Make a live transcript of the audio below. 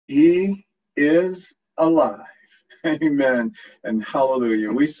He is alive. Amen. And hallelujah.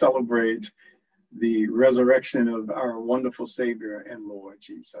 We celebrate the resurrection of our wonderful Savior and Lord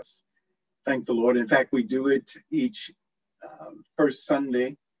Jesus. Thank the Lord. In fact, we do it each first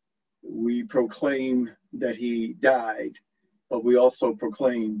Sunday. We proclaim that he died, but we also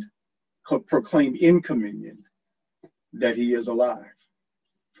proclaim in communion that he is alive.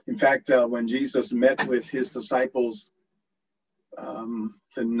 In fact, when Jesus met with his disciples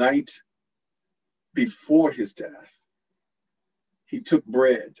the night before his death, he took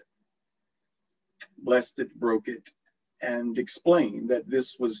bread, blessed it, broke it, and explained that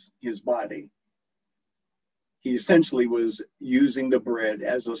this was his body. He essentially was using the bread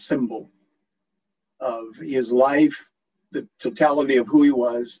as a symbol of his life, the totality of who he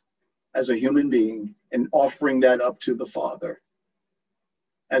was as a human being, and offering that up to the Father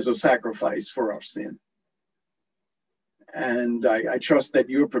as a sacrifice for our sin. And I trust that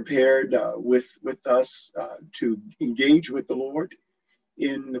you're prepared with us to engage with the Lord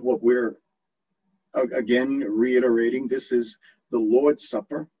in what we're, again, reiterating. This is the Lord's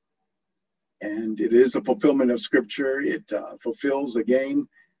Supper, and it is a fulfillment of Scripture. It fulfills, again,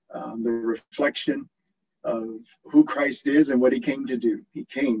 the reflection of who Christ is and what he came to do. He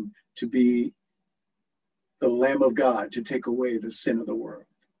came to be the Lamb of God to take away the sin of the world.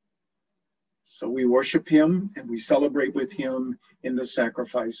 So we worship him and we celebrate with him in the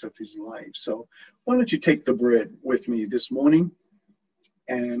sacrifice of his life. So why don't you take the bread with me this morning?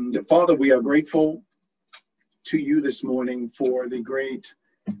 And Father, we are grateful to you this morning for the great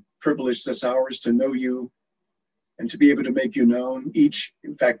privilege that's ours to know you and to be able to make you known.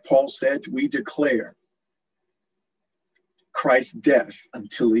 In fact, Paul said, we declare Christ's death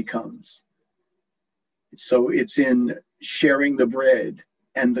until he comes. So it's in sharing the bread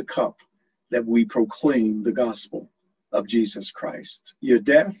and the cup that we proclaim the gospel of Jesus Christ, your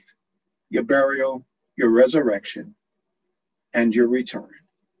death, your burial, your resurrection, and your return.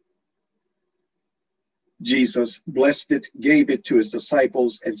 Jesus blessed it, gave it to his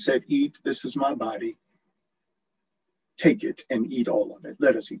disciples, and said, eat, this is my body. Take it and eat all of it.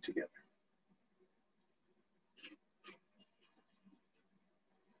 Let us eat together.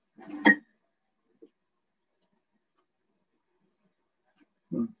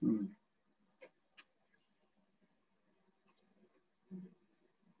 Mm-hmm.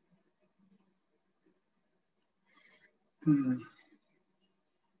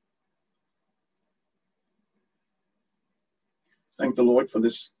 Thank the Lord for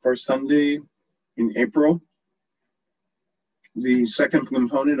this first Sunday in April. The second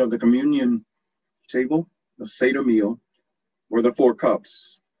component of the communion table, the Seder meal, were the 4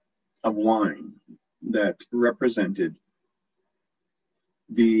 cups of wine that represented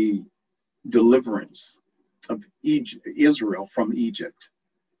the deliverance of Israel from Egypt.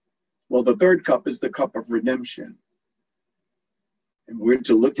 Well, the third cup is the cup of redemption. And we're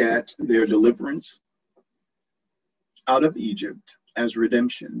to look at their deliverance out of Egypt as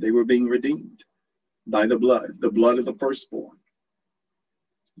redemption. They were being redeemed by the blood of the firstborn.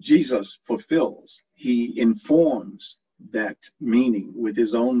 Jesus fulfills, he informs that meaning with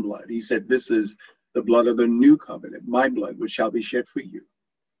his own blood. He said, this is the blood of the new covenant, my blood, which shall be shed for you.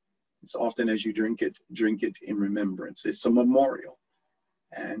 It's often as you drink it in remembrance. It's a memorial.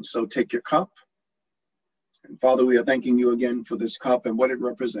 And so take your cup. And Father, we are thanking you again for this cup and what it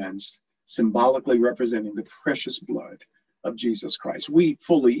represents, symbolically representing the precious blood of Jesus Christ. We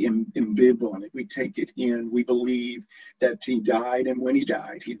fully imbibe on it. We take it in. We believe that he died, and when he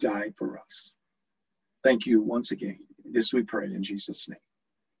died for us. Thank you once again. This we pray in Jesus' name.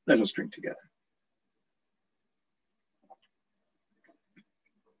 Let us drink together.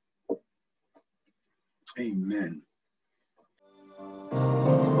 Amen.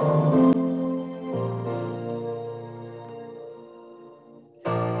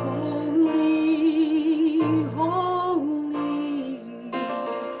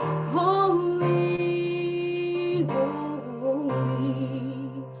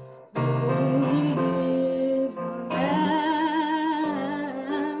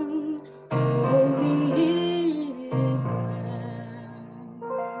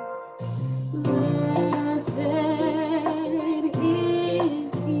 Blessed is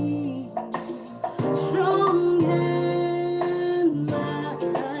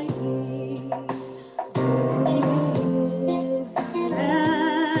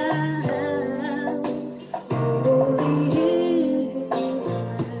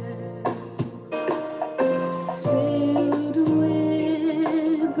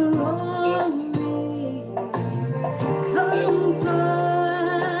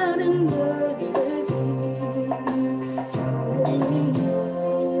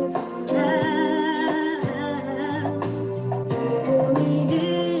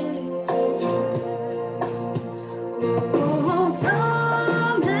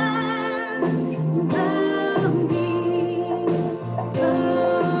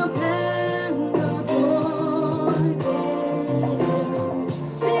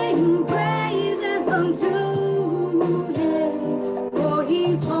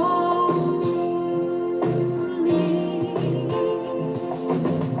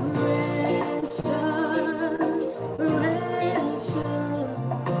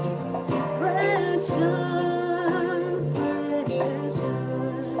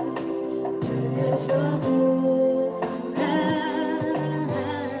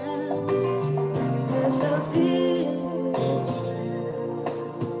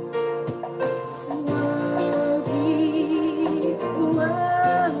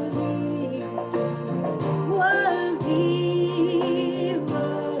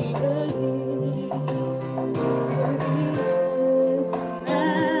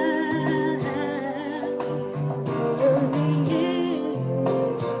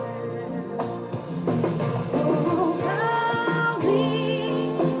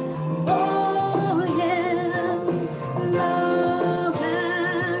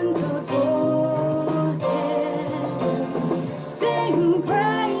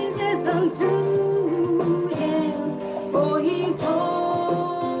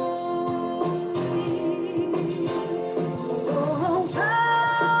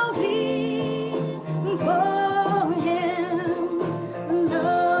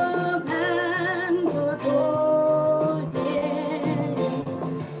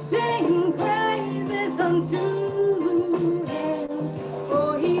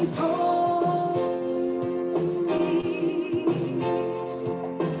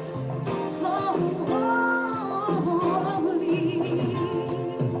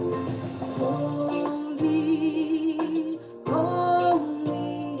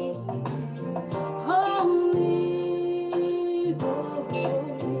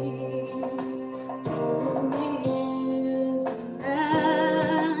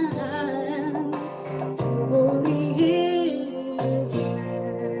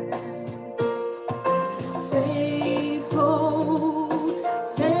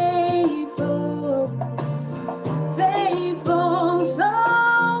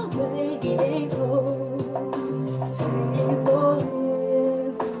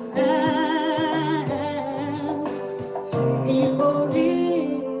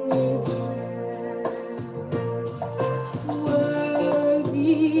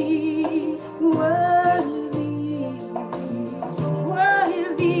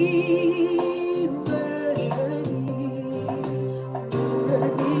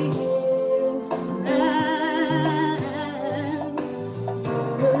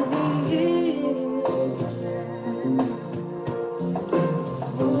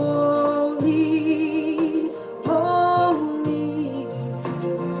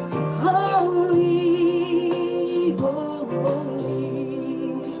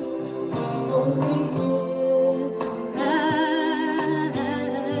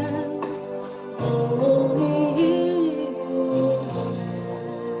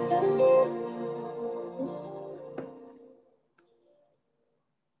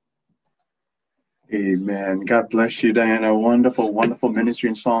Amen. God bless you, Diana. Wonderful, wonderful ministry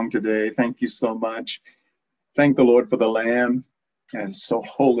and song today. Thank you so much. Thank the Lord for the Lamb, and so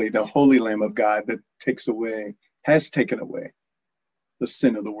holy, the holy Lamb of God that has taken away the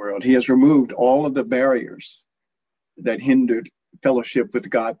sin of the world. He has removed all of the barriers that hindered fellowship with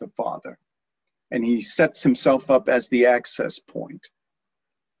God the Father. And he sets himself up as the access point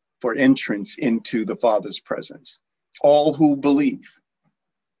for entrance into the Father's presence. All who believe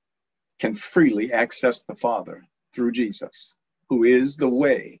can freely access the Father through Jesus, who is the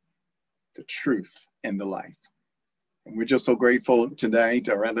way, the truth, and the life. And we're just so grateful tonight,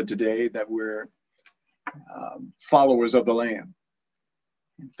 or rather today, that we're followers of the Lamb.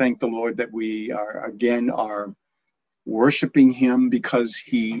 Thank the Lord that we are worshiping him because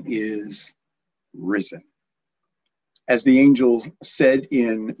he is risen. As the angel said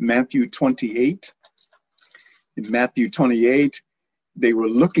in Matthew 28, they were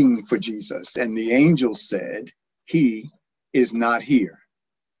looking for Jesus, and the angel said, he is not here.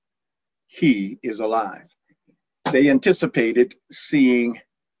 He is alive. They anticipated seeing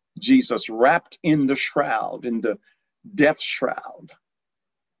Jesus wrapped in the shroud, in the death shroud.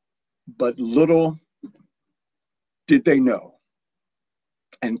 But little did they know,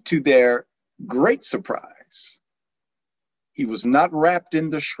 and to their great surprise, he was not wrapped in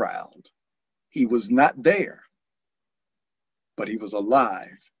the shroud. He was not there, but he was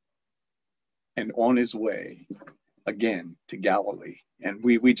alive and on his way again to Galilee. And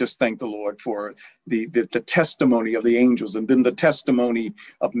we just thank the Lord for the testimony of the angels, and then the testimony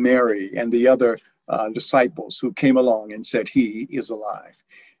of Mary and the other disciples who came along and said, he is alive.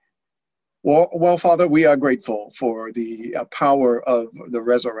 Well, Father, we are grateful for the power of the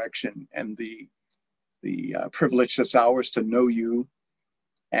resurrection and the privilege that's ours to know you.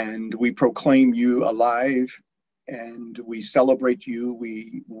 And we proclaim you alive, and we celebrate you.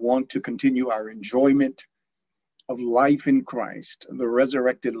 We want to continue our enjoyment of life in Christ, the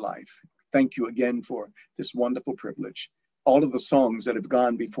resurrected life. Thank you again for this wonderful privilege. All of the songs that have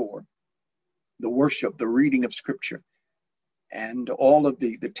gone before, the worship, the reading of scripture, and all of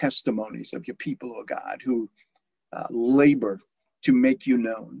the testimonies of your people, oh God, who labor to make you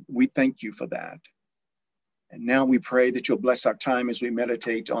known. We thank you for that. And now we pray that you'll bless our time as we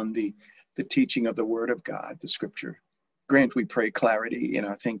meditate on the teaching of the word of God, the scripture. Grant, we pray, clarity in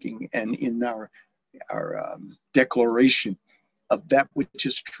our thinking and in our declaration of that which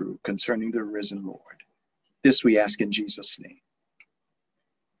is true concerning the risen Lord. This we ask in Jesus' name.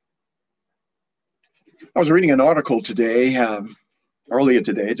 I was reading an article today, earlier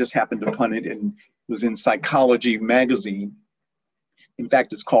today. I just happened upon it, and it was in Psychology magazine. In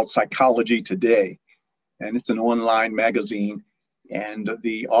fact, it's called Psychology Today, and it's an online magazine. And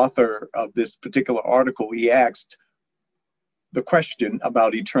the author of this particular article, he asked the question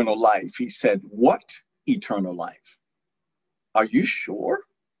about eternal life. He said, what eternal life? Are you sure?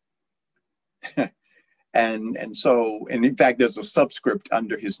 and in fact, there's a subscript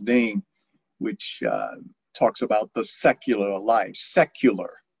under his name, which talks about the secular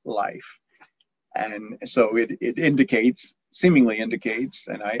life. And so it seemingly indicates,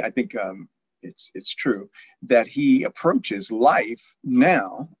 and I think it's true, that he approaches life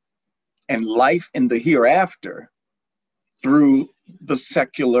now and life in the hereafter through the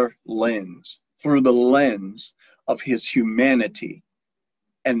secular lens, through the lens of his humanity,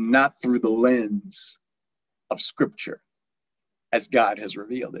 and not through the lens of scripture as God has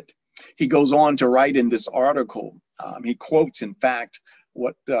revealed it. He goes on to write in this article, he quotes, in fact,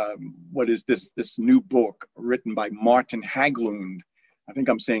 what is this new book written by Martin Haglund. I think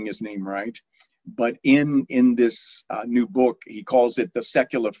I'm saying his name right. But in this new book, he calls it The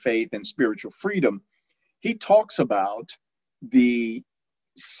Secular Faith and Spiritual Freedom. He talks about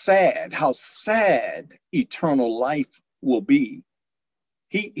how sad eternal life will be.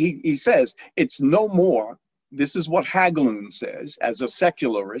 He says it's no more. This is what Haglund says, as a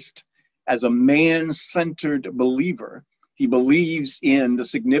secularist, as a man-centered believer. He believes in the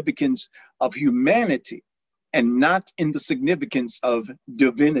significance of humanity and not in the significance of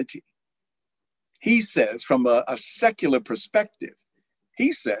divinity. He says, from a secular perspective,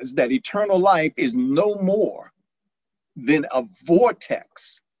 he says that eternal life is no more than a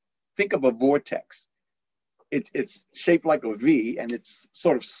vortex. Think of a vortex. It's shaped like a V, and it's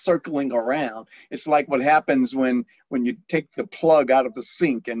sort of circling around. It's like what happens when you take the plug out of the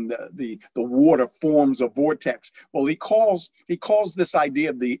sink and the water forms a vortex. Well, he calls this idea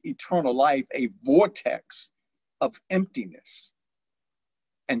of the eternal life a vortex of emptiness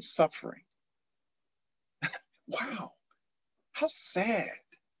and suffering. Wow, how sad,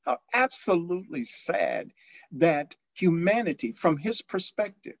 how absolutely sad that humanity, from his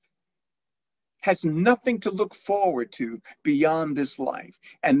perspective, has nothing to look forward to beyond this life.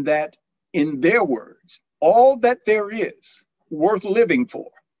 And that, in their words, all that there is worth living for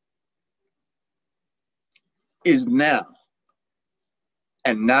is now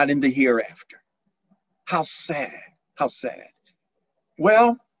and not in the hereafter. How sad, how sad.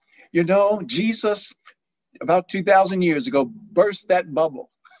 Well, you know, Jesus, about 2,000 years ago, burst that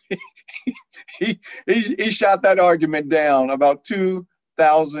bubble. he shot that argument down about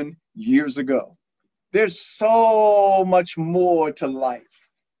 2,000 years ago. There's so much more to life,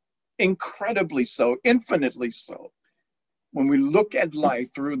 incredibly so, infinitely so, when we look at life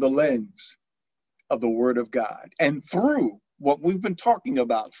through the lens of the Word of God and through what we've been talking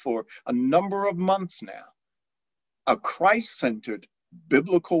about for a number of months now, a Christ-centered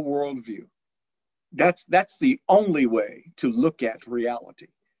biblical worldview. That's the only way to look at reality.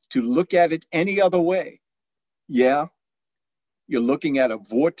 To look at it any other way, yeah, you're looking at a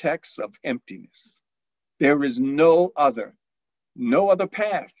vortex of emptiness. There is no other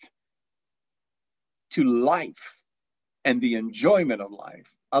path to life and the enjoyment of life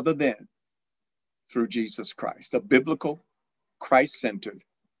other than through Jesus Christ, a biblical, Christ-centered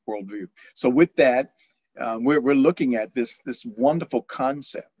worldview. So with that, we're looking at this wonderful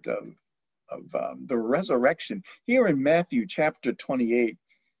concept of the resurrection here in Matthew chapter 28.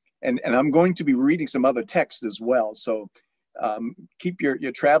 And I'm going to be reading some other texts as well. So keep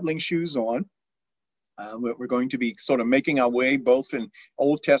your traveling shoes on. We're going to be sort of making our way both in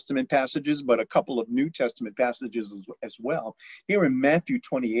Old Testament passages, but a couple of New Testament passages as well. Here in Matthew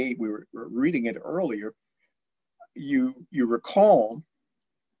 28, we were reading it earlier. You recall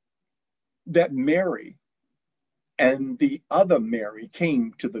that Mary and the other Mary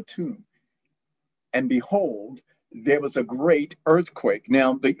came to the tomb. And behold, there was a great earthquake.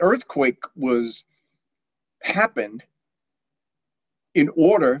 Now, the earthquake happened in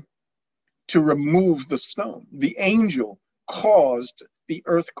order to remove the stone. The angel caused the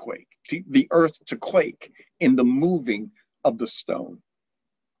earthquake, the earth to quake in the moving of the stone.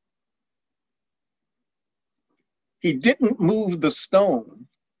 He didn't move the stone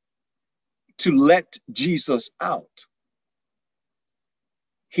to let Jesus out.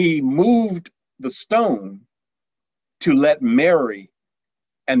 He moved the stone to let Mary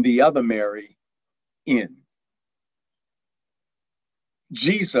and the other Mary in.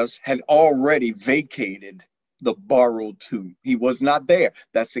 Jesus had already vacated the borrowed tomb. He was not there.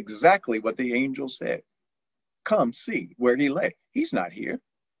 That's exactly what the angel said. Come see where he lay. He's not here.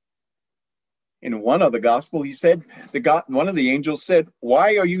 In one other gospel, he said, one of the angels said,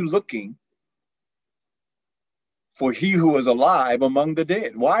 why are you looking for he who is alive among the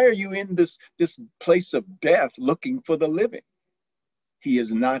dead? Why are you in this place of death looking for the living? He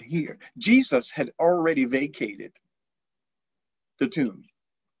is not here. Jesus had already vacated the tomb.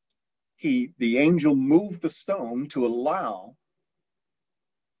 The angel moved the stone to allow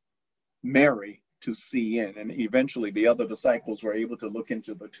Mary to see in, and eventually the other disciples were able to look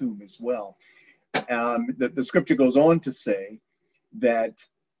into the tomb as well. The scripture goes on to say that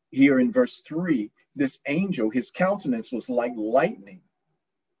here in verse 3, this angel, his countenance was like lightning,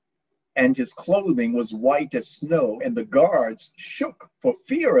 and his clothing was white as snow, and the guards shook for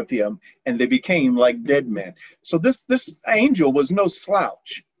fear of him, and they became like dead men. So this angel was no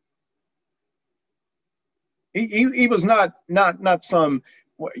slouch. He was not some,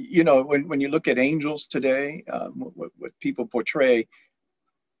 you know, when you look at angels today, what people portray,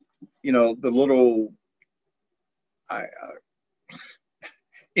 you know, the little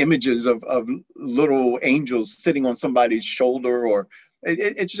images of little angels sitting on somebody's shoulder, or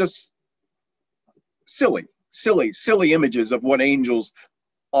it's just silly images of what angels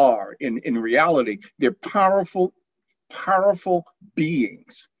are. In reality, they're powerful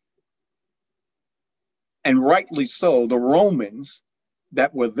beings. And rightly so, the Romans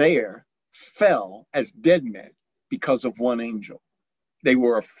that were there fell as dead men because of one angel. They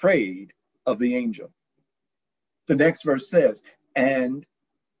were afraid of the angel. The next verse says,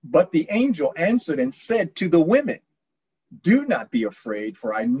 but the angel answered and said to the women, do not be afraid,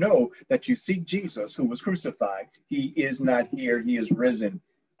 for I know that you seek Jesus who was crucified. He is not here, he is risen,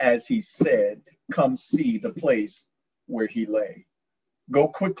 as he said. Come see the place where he lay. Go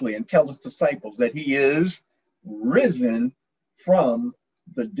quickly and tell his disciples that he is risen from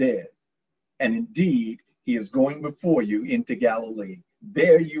the dead. And indeed, he is going before you into Galilee.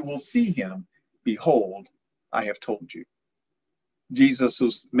 There you will see him. Behold, I have told you. Jesus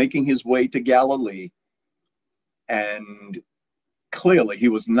was making his way to Galilee, and clearly he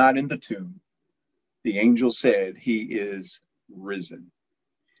was not in the tomb. The angel said he is risen.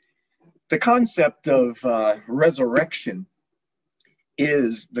 The concept of resurrection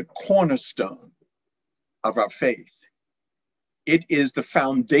is the cornerstone of our faith. It is the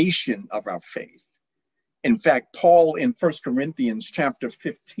foundation of our faith. In fact, Paul in 1 Corinthians chapter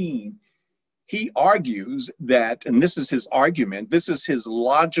 15, he argues that, and this is his argument, this is his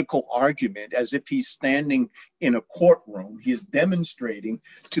logical argument, as if he's standing in a courtroom. He is demonstrating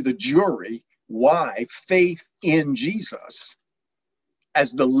to the jury why faith in Jesus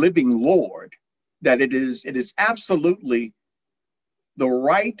as the living Lord, that it is absolutely the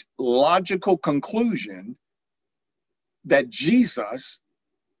right logical conclusion that Jesus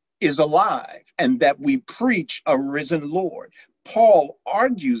is alive and that we preach a risen Lord. Paul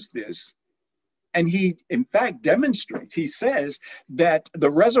argues this, and he, in fact, demonstrates, he says that the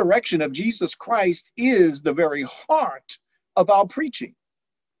resurrection of Jesus Christ is the very heart of our preaching.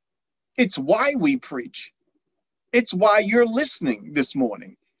 It's why we preach. It's why you're listening this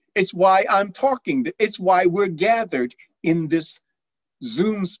morning. It's why I'm talking. It's why we're gathered in this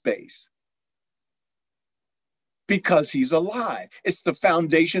Zoom space. Because he's alive. It's the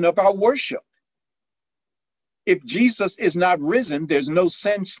foundation of our worship. If Jesus is not risen, there's no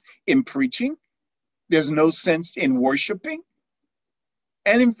sense in preaching. There's no sense in worshiping.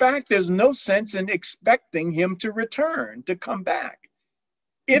 And in fact, there's no sense in expecting him to return, to come back.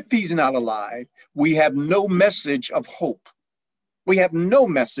 If he's not alive, we have no message of hope. We have no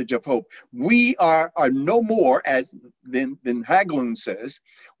message of hope. We are no more, than Haglund says,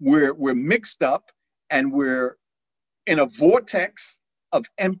 we're mixed up and we're in a vortex of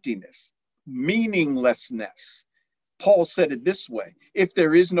emptiness, meaninglessness. Paul said it this way: if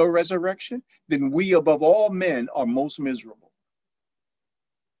there is no resurrection, then we above all men are most miserable.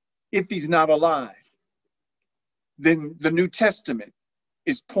 If he's not alive, then the New Testament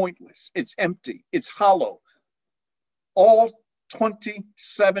is pointless, it's empty, it's hollow. All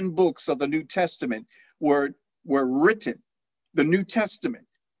 27 books of the New Testament were written. The New Testament,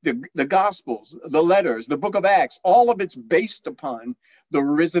 the Gospels, the letters, the book of Acts, all of it's based upon the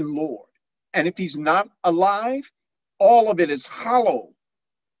risen Lord. And if he's not alive, all of it is hollow,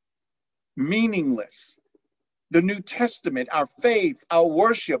 meaningless. The New Testament, our faith, our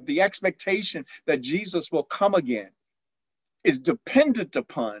worship, the expectation that Jesus will come again is dependent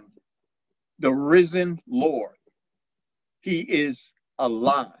upon the risen Lord. He is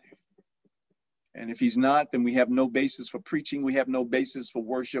alive. And if he's not, then we have no basis for preaching. We have no basis for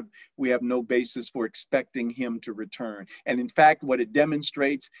worship. We have no basis for expecting him to return. And in fact, what it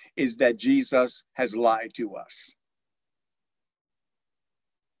demonstrates is that Jesus has lied to us.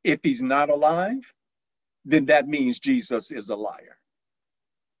 If he's not alive, then that means Jesus is a liar.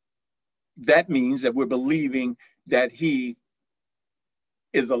 That means that we're believing that he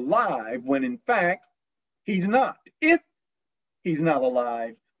is alive when in fact he's not. If he's not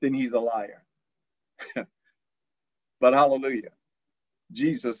alive, then he's a liar. But hallelujah,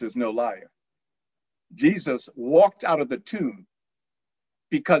 Jesus is no liar. Jesus walked out of the tomb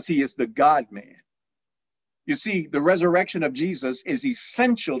because he is the God-man. You see, the resurrection of Jesus is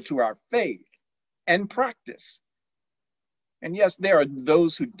essential to our faith and practice. And yes, there are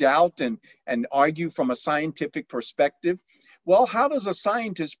those who doubt and argue from a scientific perspective. Well, how does a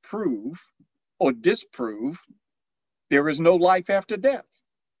scientist prove or disprove there is no life after death?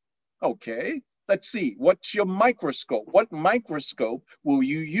 Okay, let's see. What's your microscope? What microscope will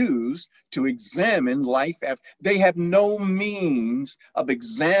you use to examine life after? They have no means of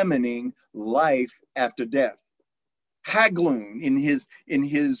examining life after death. Haglund, in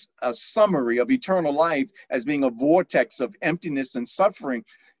his summary of eternal life as being a vortex of emptiness and suffering,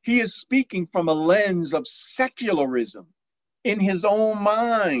 he is speaking from a lens of secularism in his own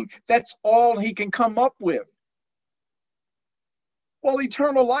mind. That's all he can come up with. Well,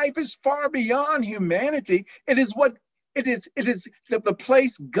 eternal life is far beyond humanity. It is the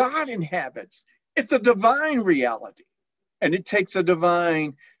place God inhabits. It's a divine reality. And it takes a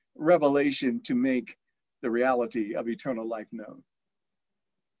divine revelation to make the reality of eternal life known.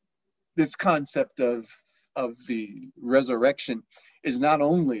 This concept of of the resurrection is not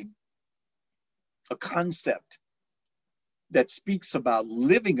only a concept that speaks about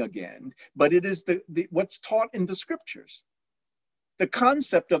living again, but it is what's taught in the scriptures. The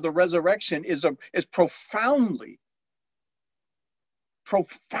concept of the resurrection is profoundly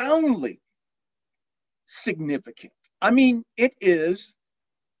significant. I mean, it is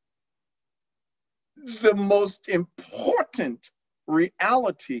the most important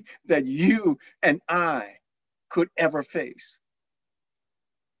reality that you and I could ever face.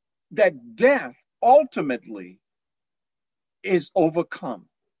 That death ultimately is overcome.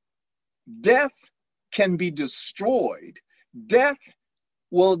 Death can be destroyed. Death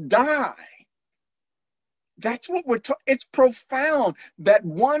will die. That's what we're talking. It's profound that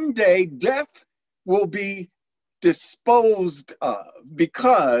one day death will be disposed of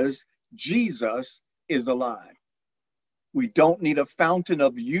because Jesus is alive. We don't need a fountain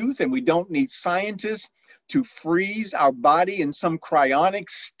of youth, and we don't need scientists to freeze our body in some cryonic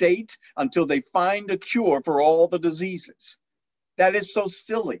state until they find a cure for all the diseases. That is so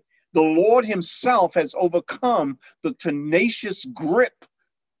silly. The Lord himself has overcome the tenacious grip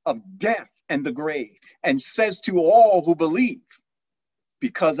of death and the grave, and says to all who believe,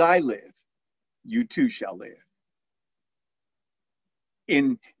 because I live, you too shall live.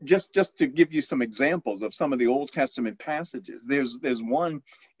 In just to give you some examples of some of the Old Testament passages, there's one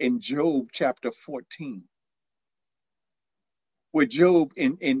in Job chapter 14, where Job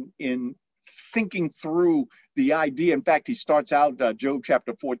in thinking through the idea, in fact, he starts out Job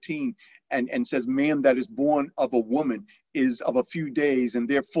chapter 14 and says, man that is born of a woman is of a few days and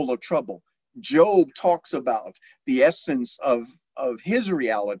they're full of trouble. Job talks about the essence of his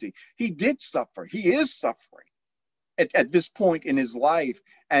reality. He did suffer. He is suffering at this point in his life,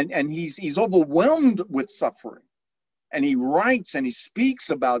 and he's overwhelmed with suffering. And he writes and he speaks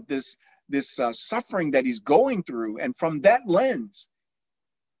about this suffering that he's going through. And from that lens,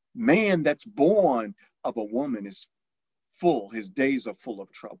 man that's born of a woman is full. His days are full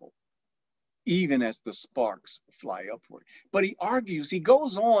of trouble, even as the sparks fly upward. But he argues, he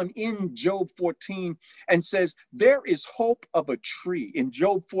goes on in Job 14 and says, there is hope of a tree. In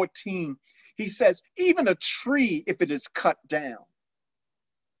Job 14, he says, even a tree, if it is cut down,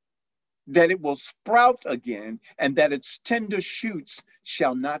 that it will sprout again, and that its tender shoots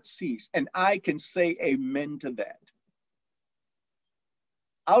shall not cease. And I can say amen to that.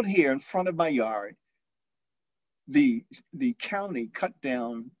 Out here in front of my yard, the county cut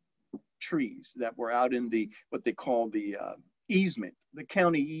down trees that were out in what they call the easement, the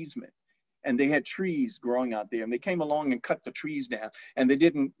county easement, and they had trees growing out there, and they came along and cut the trees down, and they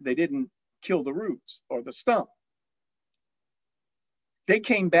didn't kill the roots or the stump. They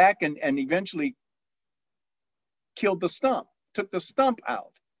came back and eventually killed the stump, took the stump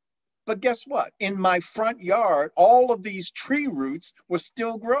out. But guess what? In my front yard, all of these tree roots were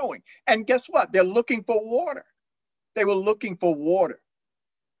still growing. And guess what? They're looking for water. They were looking for water.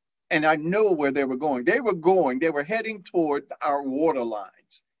 And I know where they were going. They were heading toward our water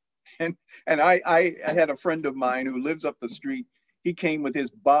lines. And I had a friend of mine who lives up the street. He came with his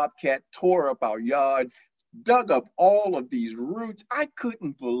bobcat, tore up our yard, dug up all of these roots. I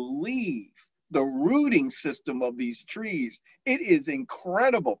couldn't believe the rooting system of these trees. It is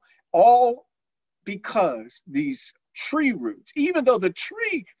incredible. All because these tree roots, even though the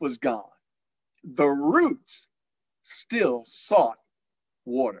tree was gone, the roots still sought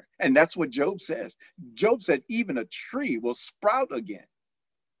water. And that's what Job says. Job said, even a tree will sprout again.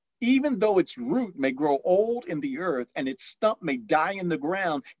 Even though its root may grow old in the earth and its stump may die in the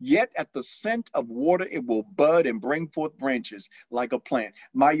ground, yet at the scent of water it will bud and bring forth branches like a plant.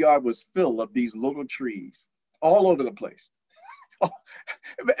 My yard was full of these little trees all over the place.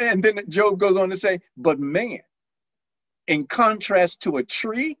 And then Job goes on to say, but man, in contrast to a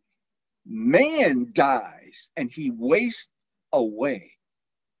tree, man dies and he wastes away.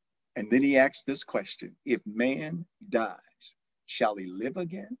 And then he asks this question, if man dies, shall he live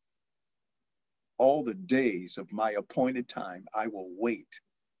again? All the days of my appointed time, I will wait,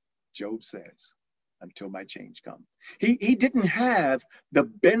 Job says, until my change comes. He didn't have the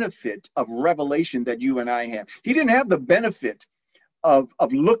benefit of revelation that you and I have. He didn't have the benefit of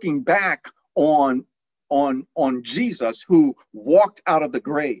looking back on Jesus, who walked out of the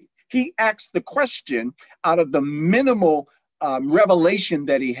grave. He asked the question out of the minimal revelation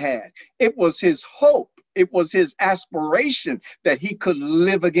that he had. It was his hope. It was his aspiration that he could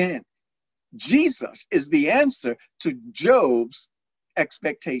live again. Jesus is the answer to Job's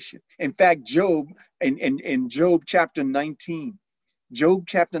expectation. In fact, Job, in Job chapter 19,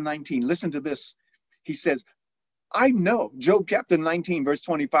 listen to this. He says, I know, Job chapter 19, verse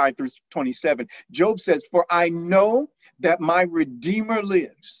 25 through 27, Job says, for I know that my Redeemer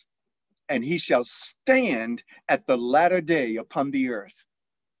lives, and he shall stand at the latter day upon the earth.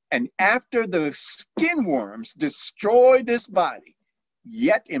 And after the skin worms destroy this body,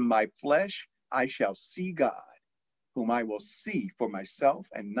 yet in my flesh I shall see God, whom I will see for myself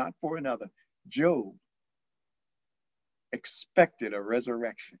and not for another. Job expected a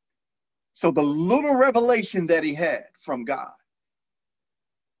resurrection. So the little revelation that he had from God,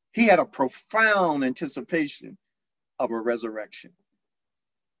 he had a profound anticipation of a resurrection.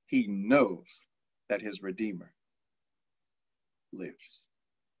 He knows that his Redeemer lives.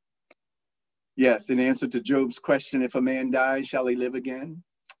 Yes, in answer to Job's question, if a man dies, shall he live again?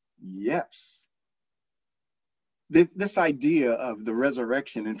 Yes. This idea of the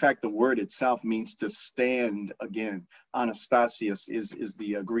resurrection, in fact, the word itself means to stand again. Anastasios is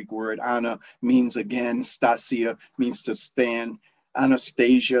the Greek word. Ana means again. Stasia means to stand.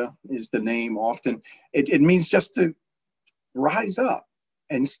 Anastasia is the name often. It means just to rise up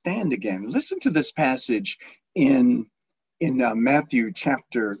and stand again. Listen to this passage in Matthew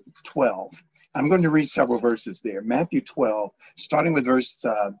chapter 12. I'm going to read several verses there. Matthew 12, starting with verse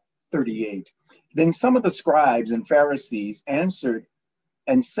 38. Then some of the scribes and Pharisees answered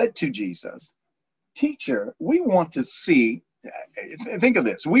and said to Jesus, Teacher, we want to see, think of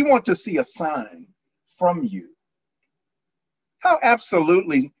this, we want to see a sign from you. How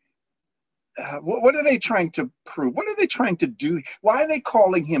absolutely, what are they trying to prove? What are they trying to do? Why are they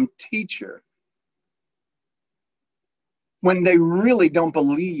calling him teacher when they really don't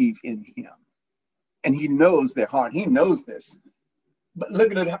believe in him? And he knows their heart. He knows this. But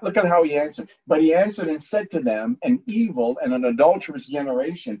look at how he answered. But he answered and said to them, an evil and an adulterous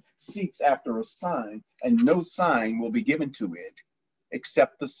generation seeks after a sign, and no sign will be given to it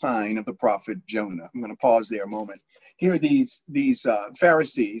except the sign of the prophet Jonah. I'm going to pause there a moment. Here, these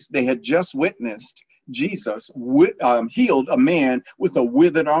Pharisees, they had just witnessed Jesus healed a man with a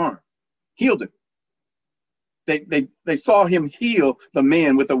withered arm. Healed him. They saw him heal the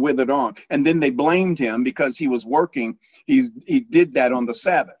man with a withered arm, and then they blamed him because he was working. He did that on the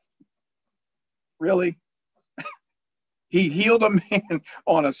Sabbath. Really? He healed a man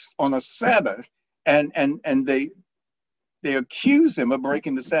on a Sabbath, and they accuse him of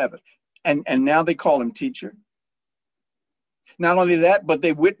breaking the Sabbath, and now they call him teacher. Not only that, but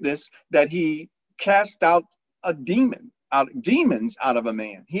they witnessed that he cast out demons out of a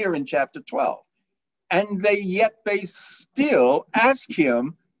man here in chapter 12. And yet they still ask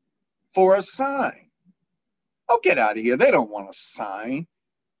him for a sign. Oh, get out of here. They don't want a sign.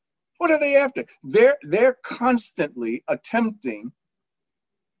 What are they after? They're constantly attempting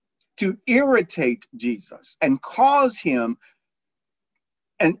to irritate Jesus and cause him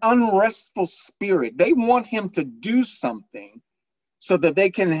an unrestful spirit. They want him to do something so that they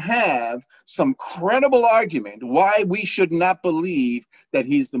can have some credible argument why we should not believe that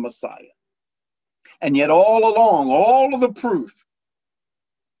he's the Messiah. And yet all along, all of the proof,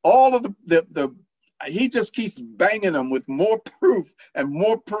 all of he just keeps banging them with more proof and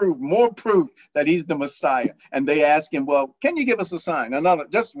more proof that he's the Messiah. And they ask him, well, can you give us a sign? Another,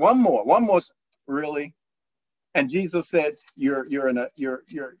 just one more, really? And Jesus said, you're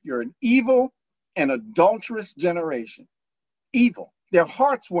an evil and adulterous generation. Evil. Their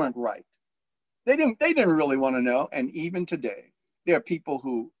hearts weren't right. They didn't really want to know. And even today, there are people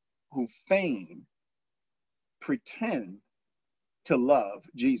who pretend to love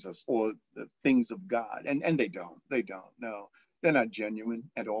Jesus or the things of God, and they don't. No, they're not genuine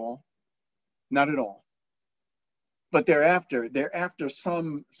at all, not at all. But they're after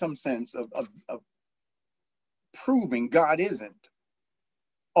some sense of proving God isn't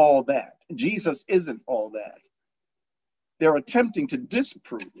all that. Jesus isn't all that. They're attempting to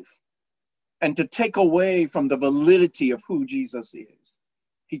disprove and to take away from the validity of who Jesus is.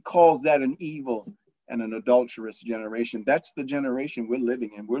 He calls that an evil and an adulterous generation. That's the generation we're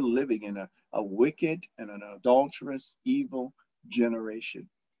living in. We're living in a wicked and an adulterous, evil generation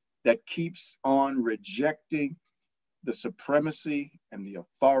that keeps on rejecting the supremacy and the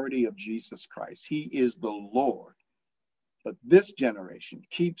authority of Jesus Christ. He is the Lord. But this generation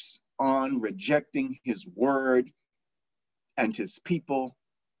keeps on rejecting his word and his people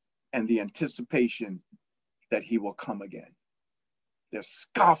and the anticipation that he will come again. They're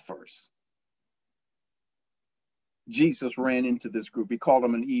scoffers. Jesus ran into this group. He called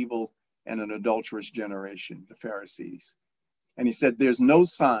them an evil and an adulterous generation, the Pharisees. And he said, there's no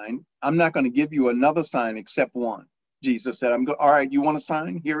sign. I'm not going to give you another sign except one. Jesus said, all right, you want a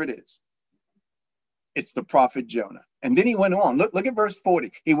sign? Here it is. It's the prophet Jonah. And then he went on. Look at verse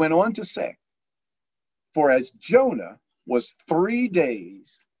 40. He went on to say, For as Jonah was 3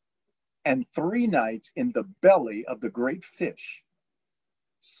 days and 3 nights in the belly of the great fish,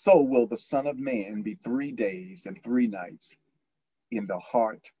 so will the Son of Man be 3 days and 3 nights in the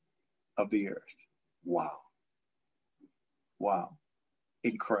heart of the earth. Wow. Wow.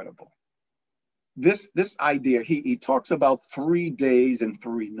 Incredible. This idea, he talks about 3 days and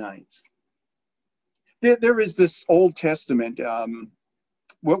 3 nights. There is this Old Testament,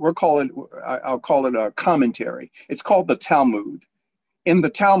 I'll call it a commentary. It's called the Talmud. In the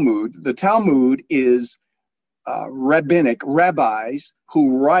Talmud is rabbis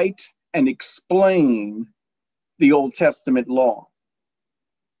who write and explain the Old Testament law.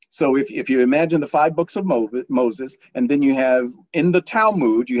 So if you imagine the 5 books of Moses, and then you have in the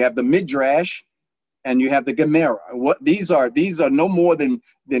Talmud, you have the Midrash and you have the Gemara. What these are no more than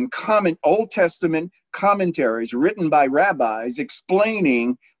Old Testament commentaries written by rabbis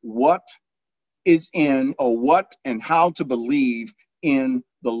explaining what is in, or what and how to believe in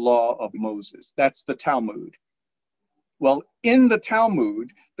the law of Moses. That's the Talmud. Well, in the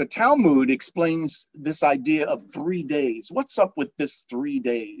Talmud explains this idea of 3 days. What's up with this 3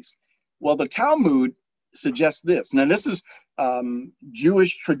 days? Well, the Talmud suggests this. Now, this is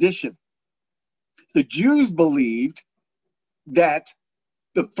Jewish tradition. The Jews believed that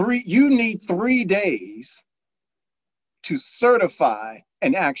you need 3 days to certify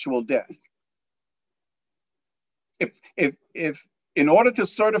an actual death. If in order to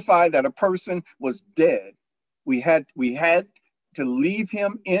certify that a person was dead, we had to leave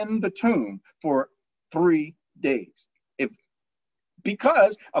him in the tomb for 3 days.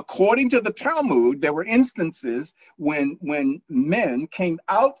 Because according to the Talmud, there were instances when men came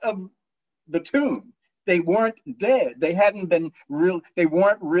out of the tomb, they weren't dead. They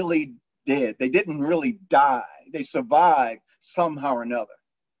weren't really dead. They didn't really die. They survived somehow or another.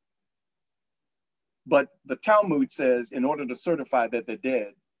 But the Talmud says in order to certify that they're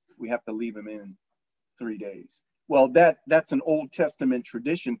dead, we have to leave them in 3 days. Well, that's an Old Testament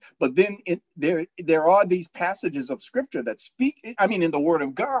tradition. But then there are these passages of scripture that speak, in the Word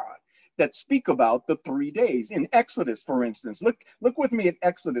of God, that speak about the 3 days. In Exodus, for instance, look with me at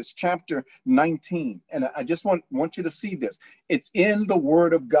Exodus chapter 19. And I just want you to see this. It's in the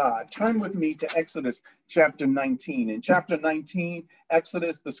Word of God. Turn with me to Exodus chapter 19. In chapter 19,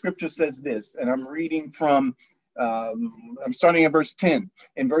 Exodus, the scripture says this, and I'm reading from, I'm starting at verse 10.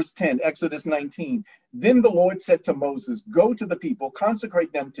 In verse 10, Exodus 19, then the Lord said to Moses, go to the people,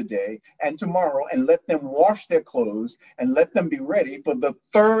 consecrate them today and tomorrow, and let them wash their clothes, and let them be ready for the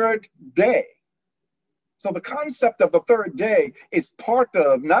 3rd day. So the concept of the 3rd day is part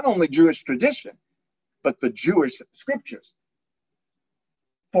of not only Jewish tradition, but the Jewish scriptures.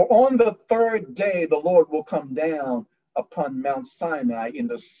 For on the 3rd day, the Lord will come down upon Mount Sinai in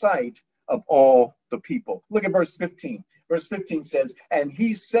the sight of all the people. Look at verse 15. Verse 15 says, and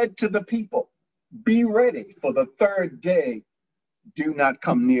he said to the people, be ready, for the 3rd day do not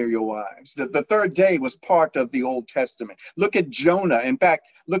come near your wives. The 3rd day was part of the Old Testament. Look at Jonah. In fact,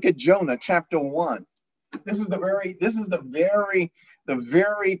 look at Jonah chapter 1. This is the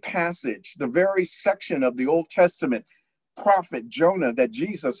very passage, the very section of the Old Testament prophet Jonah that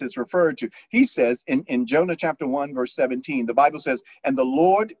Jesus is referred to. He says in Jonah chapter 1, verse 17, the Bible says, and the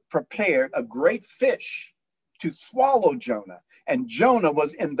Lord prepared a great fish to swallow Jonah. And Jonah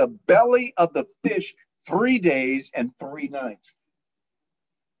was in the belly of the fish 3 days and 3 nights.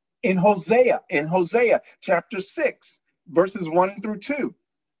 In Hosea chapter 6, verses 1 through 2,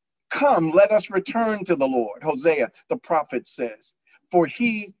 come, let us return to the Lord. Hosea, the prophet, says, for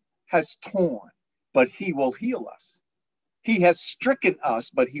he has torn, but he will heal us. He has stricken us,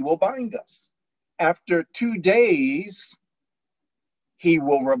 but he will bind us. After 2 days, he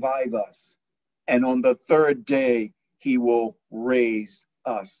will revive us. And on the 3rd day, he will raise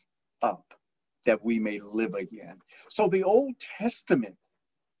us up that we may live again. So the Old Testament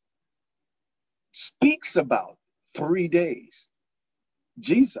speaks about 3 days.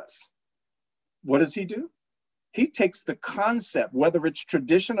 Jesus, what does he do? He takes the concept, whether it's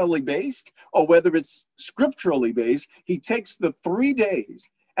traditionally based or whether it's scripturally based, he takes the 3 days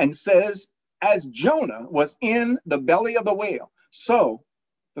and says, as Jonah was in the belly of the whale, so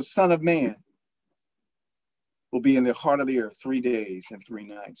the Son of Man will be in the heart of the earth 3 days and 3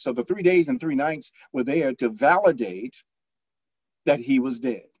 nights. So the 3 days and 3 nights were there to validate that he was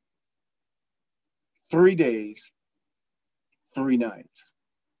dead. 3 days, 3 nights.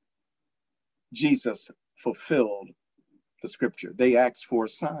 Jesus fulfilled the scripture. They asked for a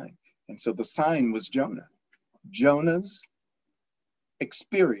sign. And so the sign was Jonah. Jonah's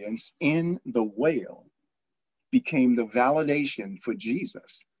experience in the whale became the validation for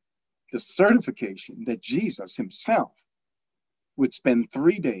Jesus the certification that Jesus himself would spend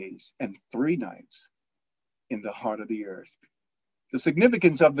 3 days and 3 nights in the heart of the earth. The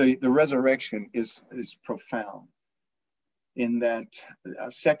significance of the resurrection is profound, in that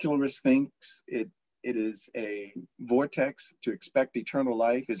a secularist thinks it is a vortex. To expect eternal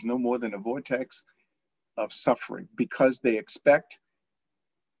life is no more than a vortex of suffering, because they expect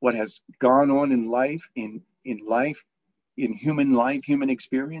what has gone on in life, in human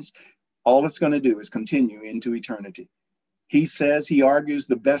experience, all it's going to do is continue into eternity. He says, he argues,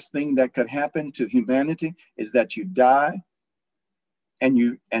 the best thing that could happen to humanity is that you die and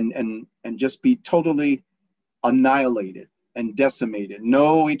you and just be totally annihilated and decimated.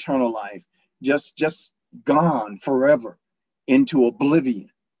 No eternal life, just gone forever into oblivion.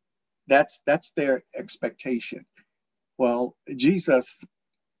 That's their expectation. Well, Jesus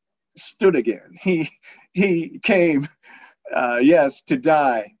stood again. He came, yes, to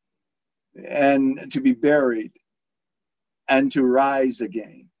die and to be buried and to rise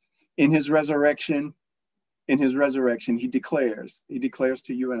again. In his resurrection, he declares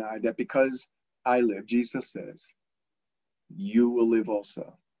to you and I that because I live, Jesus says, you will live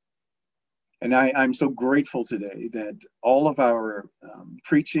also. And I'm so grateful today that all of our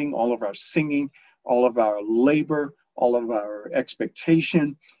preaching, all of our singing, all of our labor, all of our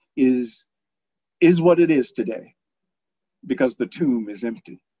expectation is what it is today, because the tomb is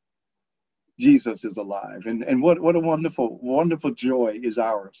empty. Jesus is alive. And what a wonderful, wonderful joy is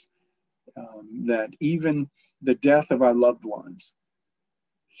ours, that even the death of our loved ones,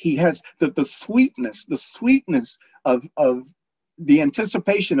 he has the sweetness of the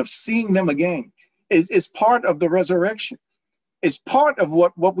anticipation of seeing them again is part of the resurrection. Is part of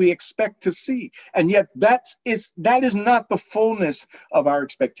what we expect to see. And yet that is not the fullness of our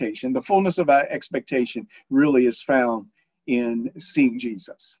expectation. The fullness of our expectation really is found in seeing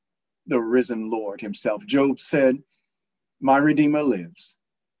Jesus, the risen Lord himself. Job said, my Redeemer lives,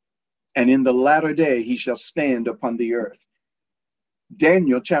 and in the latter day he shall stand upon the earth.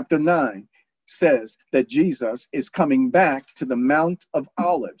 Daniel chapter 9 says that Jesus is coming back to the Mount of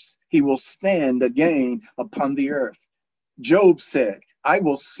Olives. He will stand again upon the earth. Job said, I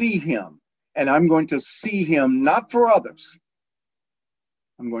will see him, and I'm going to see him not for others.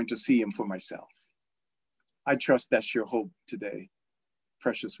 I'm going to see him for myself. I trust that's your hope today,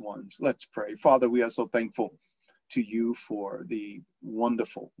 precious ones. Let's pray. Father, we are so thankful to you for the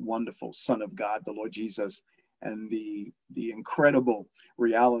wonderful, wonderful Son of God, the Lord Jesus, and the incredible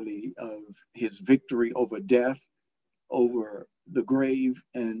reality of his victory over death, over the grave,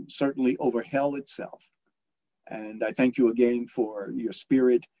 and certainly over hell itself. And I thank you again for your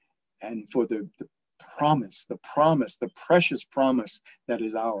Spirit and for the promise, the precious promise that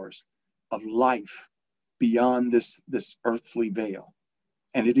is ours of life beyond this earthly veil.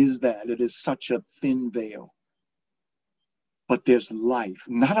 And it is such a thin veil. But there's life,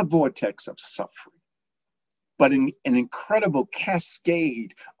 not a vortex of suffering, but an incredible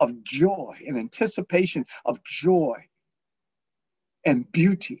cascade of joy and anticipation of joy and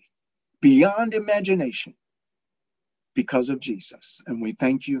beauty beyond imagination because of Jesus. And we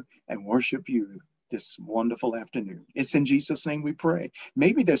thank you and worship you this wonderful afternoon. It's in Jesus' name we pray.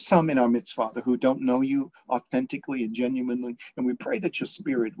 Maybe there's some in our midst, Father, who don't know you authentically and genuinely. And we pray that your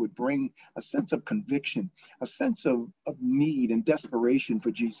Spirit would bring a sense of conviction, a sense of need and desperation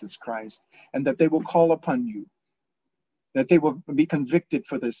for Jesus Christ, and that they will call upon you, that they will be convicted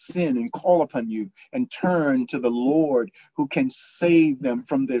for their sin and call upon you and turn to the Lord who can save them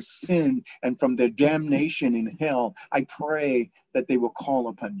from their sin and from their damnation in hell. I pray that they will call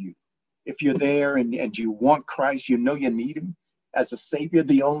upon you. If you're there and you want Christ, you know you need him as a Savior,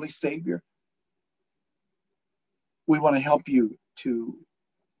 the only Savior, we want to help you to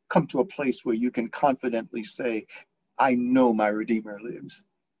come to a place where you can confidently say, I know my Redeemer lives.